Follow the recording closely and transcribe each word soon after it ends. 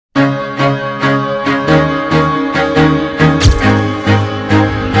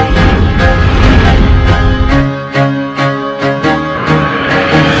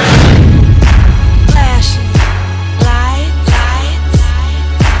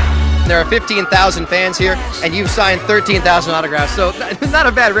there are 15,000 fans here, and you've signed 13,000 autographs, so not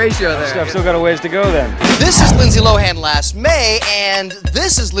a bad ratio there. I've still got a ways to go then. This is Lindsay Lohan last May, and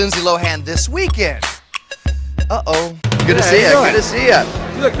this is Lindsay Lohan this weekend. Uh-oh. Good to see you. Good to see you.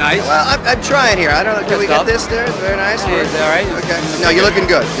 You look nice. Well, I'm trying here. I don't know. Can we get this there? Very nice. Yeah, is that all right? Okay. No, you're looking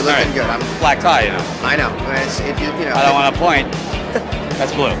good. You're looking good. Black tie, you know. I know. You know. I don't want to point.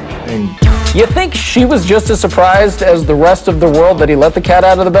 That's blue. You think she was just as surprised as the rest of the world that he let the cat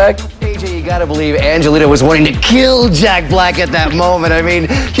out of the bag? AJ, you gotta believe Angelina was wanting to kill Jack Black at that moment. I mean,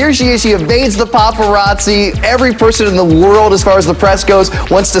 here she is, she evades the paparazzi. Every person in the world, as far as the press goes,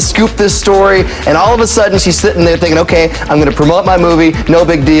 wants to scoop this story. And all of a sudden, she's sitting there thinking, okay, I'm gonna promote my movie, no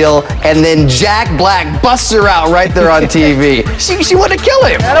big deal. And then Jack Black busts her out right there on TV. She wanted to kill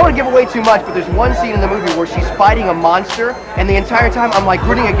him. I don't want to give away too much, but there's one scene in the movie where she's fighting a monster, and the entire time I'm like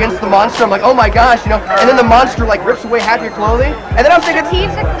rooting against the monster. I'm like, oh my gosh, you know, and then the monster like rips away half your clothing, and then I'm thinking,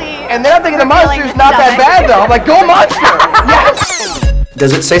 the monster's not that bad though. I'm like, go monster! Yes!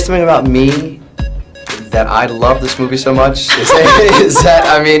 Does it say something about me that I love this movie so much? Should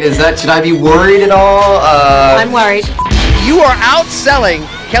I be worried at all? I'm worried. You are outselling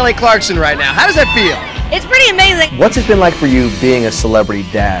Kelly Clarkson right now. How does that feel? It's pretty amazing. What's it been like for you being a celebrity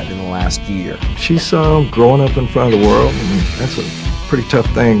dad in the last year? She's growing up in front of the world. I mean, that's a pretty tough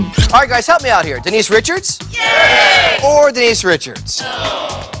thing. All right, guys, help me out here. Denise Richards? Yay! Or Denise Richards?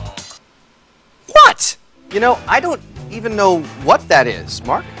 No. What? You know, I don't even know what that is.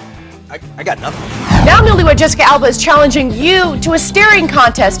 Mark? I got nothing. Now newlywed Jessica Alba is challenging you to a staring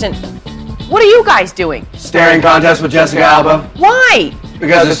contest, and what are you guys doing? Staring contest with Jessica Alba. Why?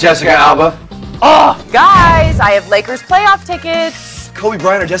 Because it's Jessica Alba. Oh, guys, I have Lakers playoff tickets. Kobe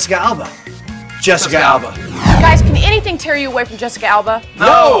Bryant or Jessica Alba? Jessica Alba. Guys, can anything tear you away from Jessica Alba?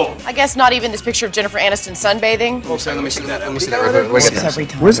 No! I guess not even this picture of Jennifer Aniston sunbathing. Oh, sorry, let me see that. Let me see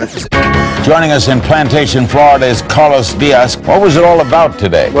that. Where's that? Joining us in Plantation, Florida is Carlos Diaz. What was it all about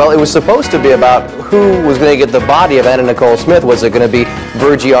today? Well, it was supposed to be about who was going to get the body of Anna Nicole Smith. Was it going to be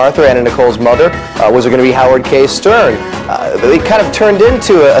Virgie Arthur, Anna Nicole's mother? Was it going to be Howard K. Stern? It kind of turned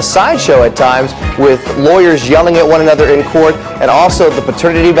into a sideshow at times with lawyers yelling at one another in court, and also the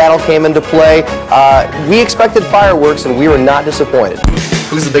paternity battle came into play. We expected fireworks, and we were not disappointed.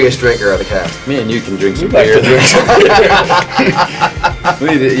 Who's the biggest drinker of the cast? Me and you can drink some beer.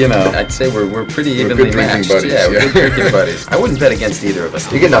 You know, I'd say we're pretty evenly matched. Buddies, yeah, we're good drinking buddies. I wouldn't bet against either of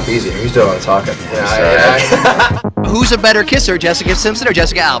us. You get enough easy. You still want to talk. Who's a better kisser, Jessica Simpson or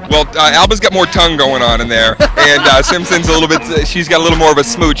Jessica Alba? Well, Alba's got more tongue going on in there, and Simpson's a little bit, she's got a little more of a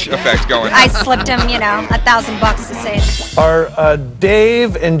smooch effect going. I slipped him, you know, $1,000 to say it. Are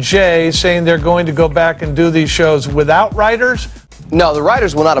Dave and Jay saying they're going to go back and do these shows without writers? No, the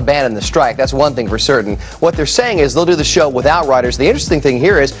writers will not abandon the strike. That's one thing for certain. What they're saying is they'll do the show without writers. The interesting thing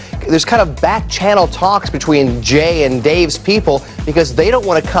here is there's kind of back-channel talks between Jay and Dave's people because they don't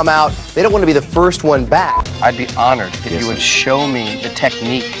want to come out, they don't want to be the first one back. I'd be honored if you would show me the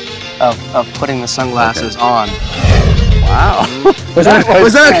technique of putting the sunglasses on. Wow. Was that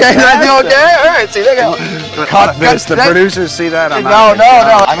okay? Did I do okay? All right, see, there you go. Cut this. The producers see that. I'm No.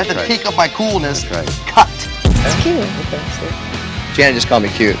 I'm at the peak of my coolness. Cut. That's cute. Okay, Janet just called me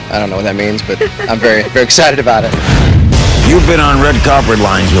cute. I don't know what that means, but I'm very, very excited about it. You've been on red carpet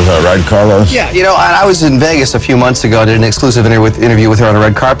lines with her, right, Carlos? Yeah, you know, I was in Vegas a few months ago. I did an exclusive interview with her on a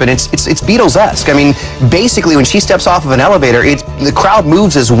red carpet. It's Beatles-esque. I mean, basically, when she steps off of an elevator, the crowd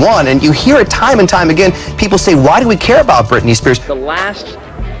moves as one, and you hear it time and time again. People say, "Why do we care about Britney Spears?" The last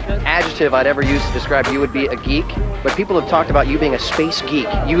adjective I'd ever use to describe you would be a geek, but people have talked about you being a space geek.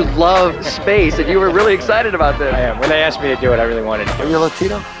 You love space, and you were really excited about this. I am. When they asked me to do it, I really wanted to. Are you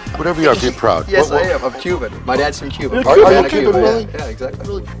Latino? Whatever you are, be proud. Yes, I am. I'm Cuban. My dad's from Cuba. Are you Cuban, really? Yeah, exactly.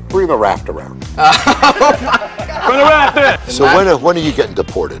 Really? Bring the raft around. Bring the raft in! So when are you getting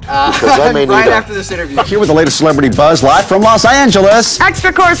deported? Because I may need right after this interview. Here with the latest celebrity buzz, live from Los Angeles.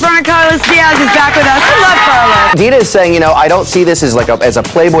 Extra correspondent Carlos Diaz is back with us. I love Carlos. Dina is saying, you know, I don't see this as as a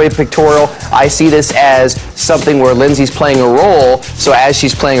Playboy pictorial. I see this as something where Lindsay's playing a role. So as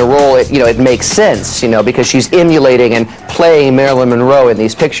she's playing a role, it makes sense, because she's emulating and playing Marilyn Monroe in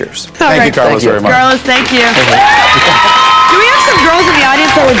these pictures. Thank you, Carlos, very much. Carlos, thank you. Do we have some girls in the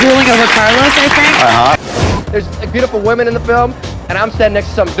audience that were drooling over Carlos, I think? There's beautiful women in the film, and I'm standing next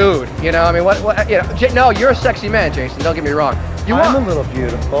to some dude. I mean, no, you're a sexy man, Jason. Don't get me wrong. I'm a little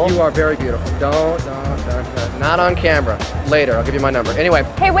beautiful. You are very beautiful. Don't. Not on camera. Later, I'll give you my number. Anyway.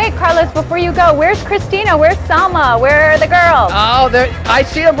 Hey, wait, Carlos, before you go, where's Christina? Where's Selma? Where are the girls? Oh, I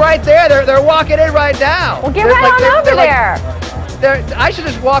see them right there. They're walking in right now. Well, get right on over there. I should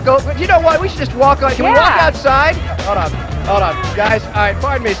just walk over. You know what? We should just walk on. Can we walk outside? Hold on. Hold on, guys. All right,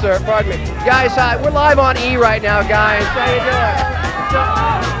 pardon me, sir. Pardon me, guys. We're live on E right now, guys. How you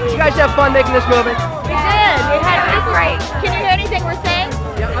doing? You guys have fun making this movie? We did. It was great. Can you hear anything we're saying?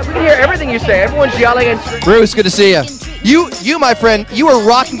 Yeah, we can hear everything you say. Everyone's yelling and. Bruce, good to see you. You, my friend, you were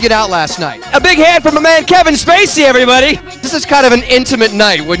rocking it out last night. A big hand from a man, Kevin Spacey, everybody. This is kind of an intimate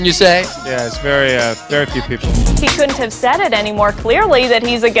night, wouldn't you say? Yeah, it's very few people. He couldn't have said it any more clearly that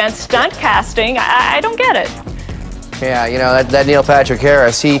he's against stunt casting. I don't get it. Yeah, you know, that Neil Patrick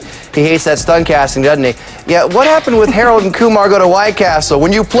Harris, he hates that stunt casting, doesn't he? Yeah, what happened with Harold and Kumar Go to White Castle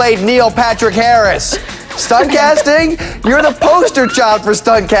when you played Neil Patrick Harris? Stunt casting? You're the poster child for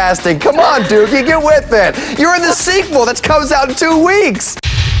stunt casting. Come on, Doogie, get with it. You're in the sequel that comes out in 2 weeks.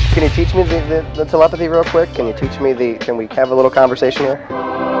 Can you teach me the telepathy real quick? Can you teach me can we have a little conversation here?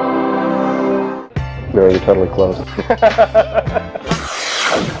 We're already totally closed.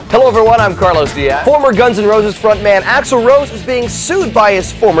 Hello everyone, I'm Carlos Diaz. Former Guns N' Roses frontman Axl Rose is being sued by his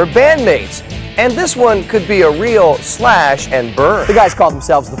former bandmates. And this one could be a real slash and burn. The guys called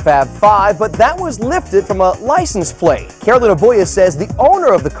themselves the Fab Five, but that was lifted from a license plate. Carolina Boya says the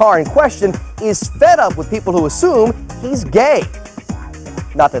owner of the car in question is fed up with people who assume he's gay.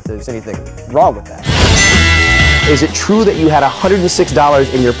 Not that there's anything wrong with that. Is it true that you had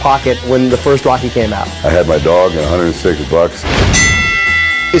 $106 in your pocket when the first Rocky came out? I had my dog and $106.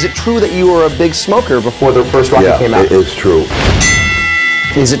 Is it true that you were a big smoker before the first Rocky came out? Yeah, it's true.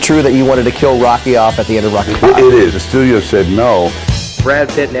 Is it true that you wanted to kill Rocky off at the end of Rocky V? It is. The studio said no. Brad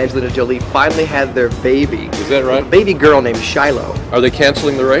Pitt and Angelina Jolie finally had their baby. Is that right? A baby girl named Shiloh. Are they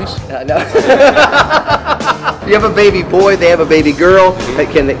canceling the race? No. You have a baby boy, they have a baby girl. Are they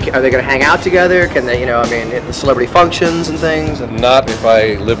going to hang out together? Can they, at the celebrity functions and things? Not if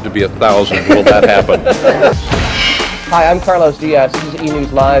I live to be 1,000 will that happen. Hi, I'm Carlos Diaz. This is E!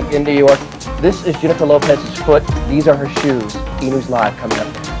 News Live in New York. This is Jennifer Lopez's foot. These are her shoes. E! News Live coming up.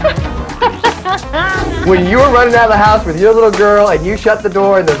 When you were running out of the house with your little girl and you shut the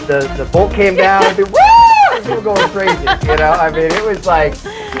door and the bolt came down, and people were going crazy. It was like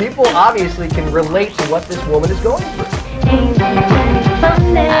people obviously can relate to what this woman is going through.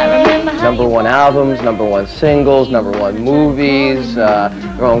 #1 albums, #1 singles, #1 movies,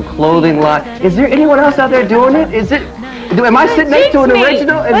 their own clothing line. Is there anyone else out there doing it? Am I sitting next to an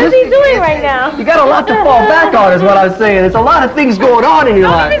original? What is he doing right now? You got a lot to fall back on is what I was saying. There's a lot of things going on in your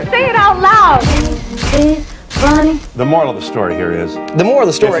life. Don't even say it out loud. The moral of the story here is, the moral of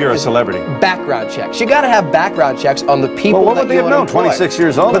the story if you're a is celebrity, background checks. You got to have background checks on the people. Well, what would they have known? 26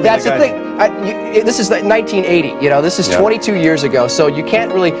 years old. But that's the thing. This is 1980. This is 22 years ago. So you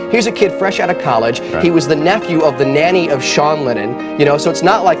can't really. Here's a kid fresh out of college. Right. He was the nephew of the nanny of Sean Lennon. So it's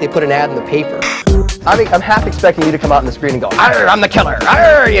not like they put an ad in the paper. I'm half expecting you to come out on the screen and go, "Arr, I'm the killer,"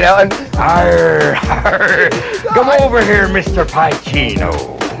 "Arr," and "Arr, arr, come over here, Mr.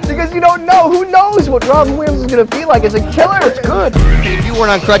 Pacino." Because you don't know. Who knows what Robin Williams is going to feel like as a killer? It's good. If you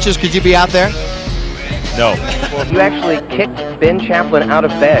weren't on crutches, could you be out there? No. You actually kicked Ben Chaplin out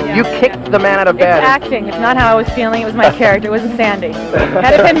of bed. You kicked the man out of bed. It's acting. It's not how I was feeling. It was my character. It wasn't Sandy.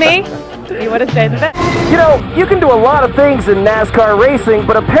 Had it been me, he would have stayed in bed. You can do a lot of things in NASCAR racing,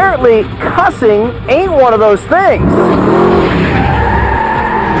 but apparently cussing ain't one of those things.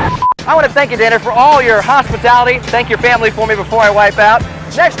 I want to thank you, Dana, for all your hospitality. Thank your family for me before I wipe out.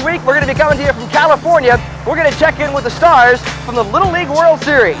 Next week, we're going to be coming to you from California. We're going to check in with the stars from the Little League World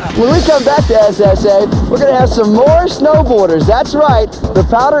Series. When we come back to SSA, we're going to have some more snowboarders. That's right. The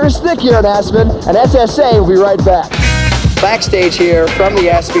powder is thick here in Aspen, and SSA will be right back. Backstage here from the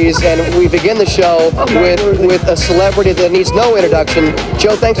ESPYs, and we begin the show with a celebrity that needs no introduction.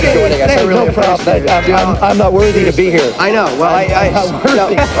 Joe, thanks for joining us. Hey, no problem. I'm not worthy to be here. I know. Well,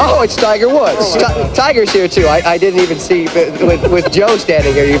 oh, it's Tiger Woods. Tiger's here too. I didn't even see with Joe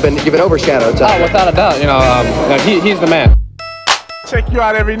standing here. You've been overshadowed. Oh, without a doubt. He's the man. Check you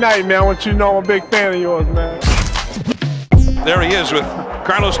out every night, man. I want you to know I'm a big fan of yours, man. There he is with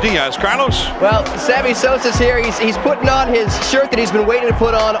Carlos Diaz. Carlos? Well, Sammy Sosa's here. He's putting on his shirt that he's been waiting to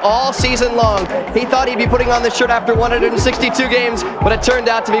put on all season long. He thought he'd be putting on this shirt after 162 games, but it turned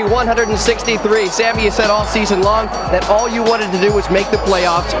out to be 163. Sammy, you said all season long that all you wanted to do was make the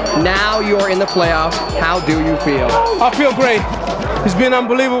playoffs. Now you're in the playoffs. How do you feel? I feel great. It's been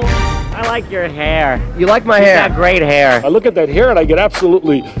unbelievable. I like your hair. You like my hair? You got great hair. I look at that hair and I get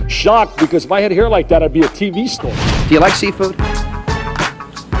absolutely shocked because if I had hair like that, I'd be a TV star. Do you like seafood?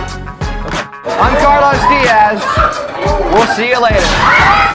 I'm Carlos Diaz. We'll see you later.